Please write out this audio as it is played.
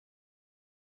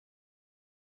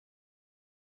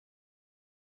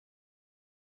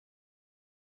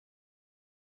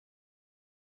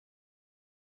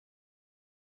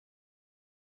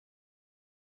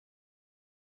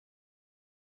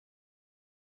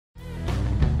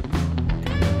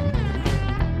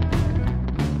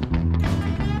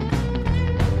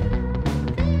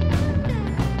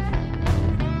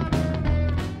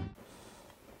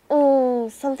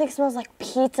something smells like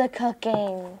pizza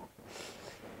cooking.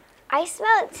 I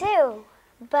smell it too,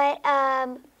 but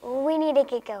we need to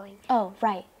get going. Oh,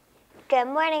 right. Good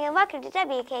morning and welcome to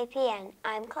WKPN.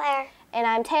 I'm Claire. And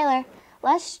I'm Taylor.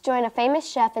 Let's join a famous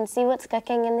chef and see what's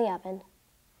cooking in the oven.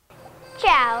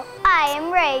 Ciao, I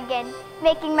am Reagan,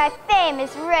 making my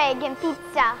famous Reagan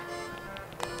pizza.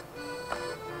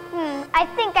 I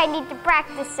think I need to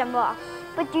practice some more.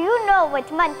 But do you know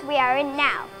what month we are in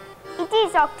now? It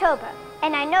is October,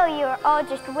 and I know you are all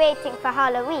just waiting for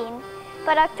Halloween,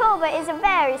 but October is a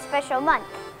very special month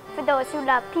for those who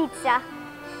love pizza.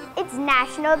 It's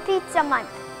National Pizza Month.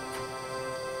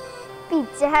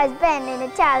 Pizza has been an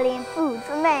Italian food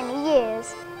for many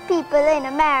years. People in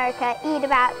America eat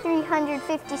about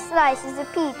 350 slices of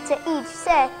pizza each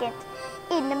second.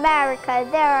 In America,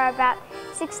 there are about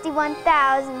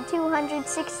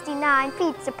 61,269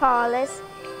 pizza parlors.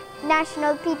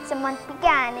 National Pizza Month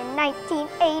began in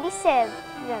 1987.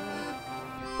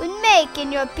 When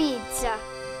making your pizza,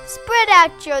 spread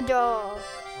out your dough.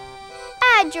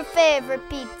 Add your favorite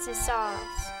pizza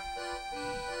sauce.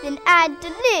 Then add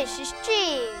delicious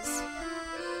cheese.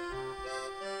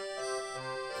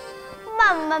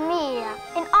 Mamma mia!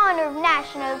 In honor of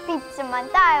National Pizza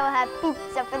Month, I will have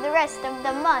pizza for the rest of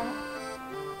the month.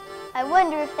 I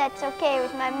wonder if that's okay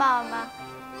with my mama.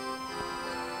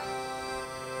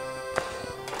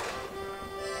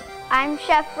 I'm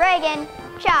Chef Reagan.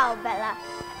 Ciao, Bella.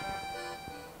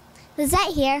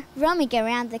 Lizette here, roaming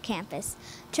around the campus,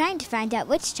 trying to find out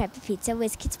which type of pizza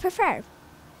WizKids prefer.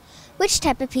 Which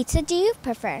type of pizza do you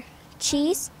prefer?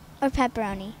 Cheese or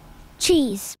pepperoni?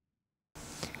 Cheese.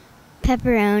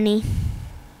 Pepperoni.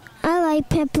 I like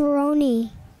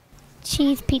pepperoni.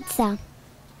 Cheese pizza.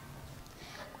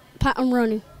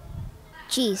 Pepperoni.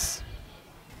 Cheese.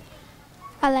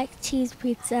 I like cheese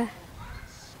pizza.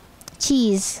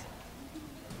 Cheese.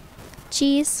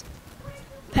 Cheese.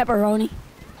 Pepperoni.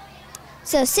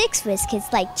 So 6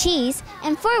 WizKids like cheese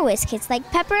and 4 WizKids like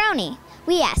pepperoni.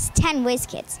 We asked 10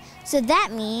 WizKids, so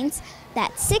that means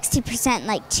that 60%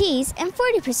 like cheese and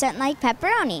 40% like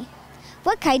pepperoni.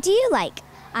 What kind do you like?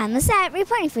 I'm Lizette,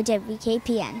 reporting for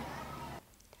WKPN.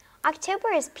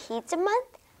 October is Pizza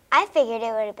Month? I figured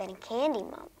it would have been Candy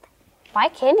Month. Why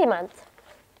Candy Month?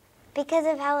 Because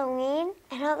of Halloween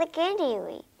and all the candy you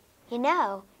eat. You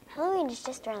know, Halloween is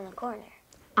just around the corner.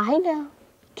 I know.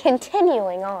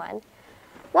 Continuing on.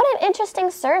 What an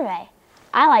interesting survey.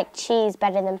 I like cheese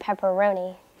better than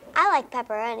pepperoni. I like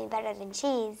pepperoni better than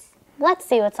cheese. Let's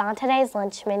see what's on today's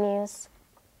lunch menus.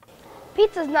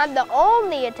 Pizza's not the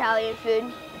only Italian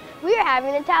food. We are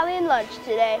having Italian lunch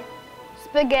today.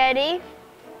 Spaghetti,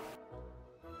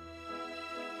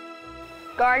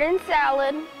 garden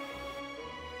salad,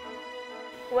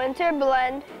 winter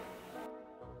blend,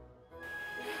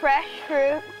 fresh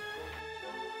fruit,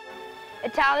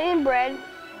 Italian bread,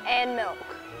 and milk.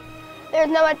 There's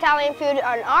no Italian food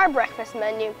on our breakfast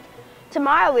menu.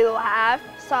 Tomorrow we will have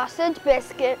sausage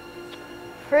biscuit,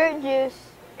 fruit juice,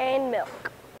 and milk.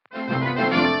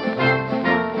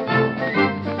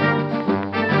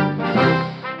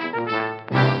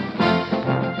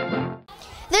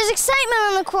 There's excitement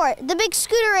on the court. The big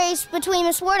scooter race between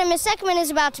Miss Ward and Miss Ekman is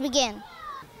about to begin.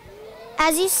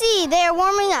 As you see, they are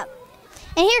warming up.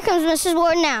 And here comes Mrs.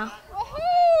 Ward now.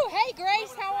 Woohoo! Hey,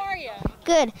 Grace, how are you?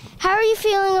 Good. How are you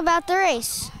feeling about the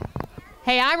race?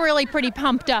 Hey, I'm really pretty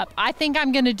pumped up. I think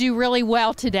I'm going to do really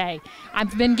well today.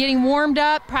 I've been getting warmed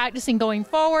up, practicing going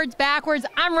forwards, backwards.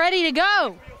 I'm ready to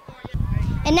go.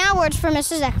 And now words for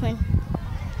Mrs. Ekman.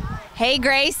 Hey,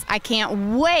 Grace, I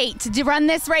can't wait to run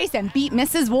this race and beat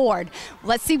Mrs. Ward.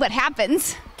 Let's see what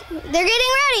happens. They're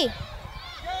getting ready.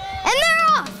 And they're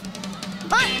off.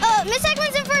 Miss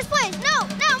Ekman's in first place. No,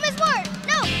 Miss Ward.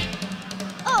 No.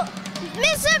 Oh,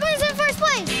 Miss Ekman's in first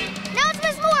place. Now it's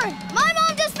Miss Ward. My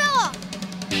mom just fell off.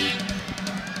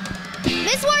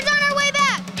 Miss Ward's on her way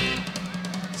back.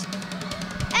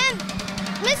 And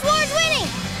Miss Ward's winning.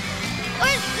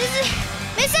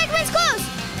 Miss Ekman's close.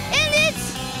 And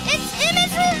it's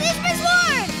Miss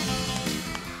Ward.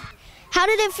 How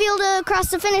did it feel to cross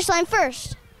the finish line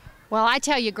first? Well, I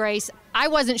tell you, Grace, I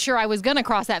wasn't sure I was going to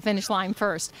cross that finish line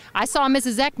first. I saw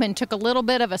Mrs. Ekman took a little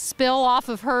bit of a spill off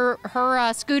of her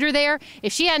scooter there.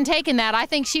 If she hadn't taken that, I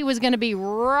think she was going to be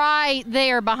right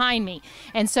there behind me.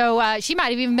 And so she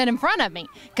might have even been in front of me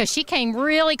because she came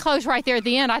really close right there at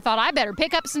the end. I thought I better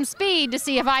pick up some speed to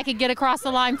see if I could get across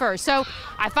the line first. So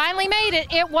I finally made it.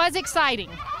 It was exciting.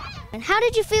 And how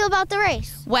did you feel about the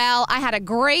race? Well, I had a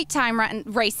great time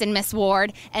racing Miss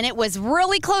Ward, and it was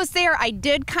really close there. I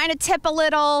did kind of tip a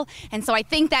little, and so I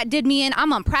think that did me in.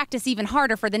 I'm going to practice even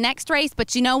harder for the next race,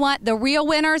 but you know what? The real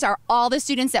winners are all the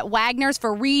students at Wagner's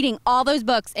for reading all those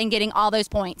books and getting all those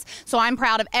points. So I'm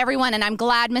proud of everyone, and I'm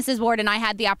glad Mrs. Ward and I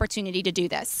had the opportunity to do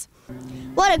this.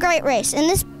 What a great race. And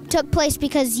this took place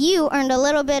because you earned a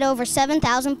little bit over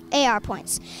 7,000 AR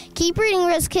points. Keep reading,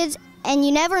 Riz Kids, and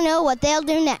you never know what they'll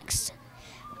do next.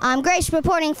 I'm Grace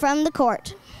reporting from the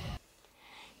court.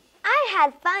 I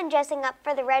had fun dressing up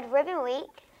for the Red Ribbon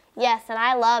Week. Yes, and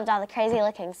I loved all the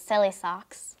crazy-looking silly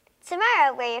socks.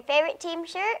 Tomorrow, wear your favorite team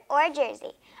shirt or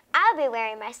jersey. I'll be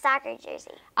wearing my soccer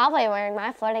jersey. I'll be wearing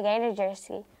my Florida Gator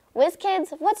jersey. Whiz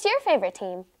Kids, what's your favorite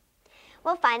team?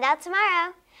 We'll find out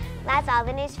tomorrow. That's all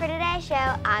the news for today's show.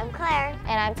 I'm Claire.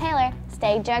 And I'm Taylor.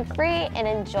 Stay drug-free and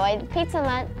enjoy the Pizza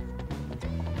Month.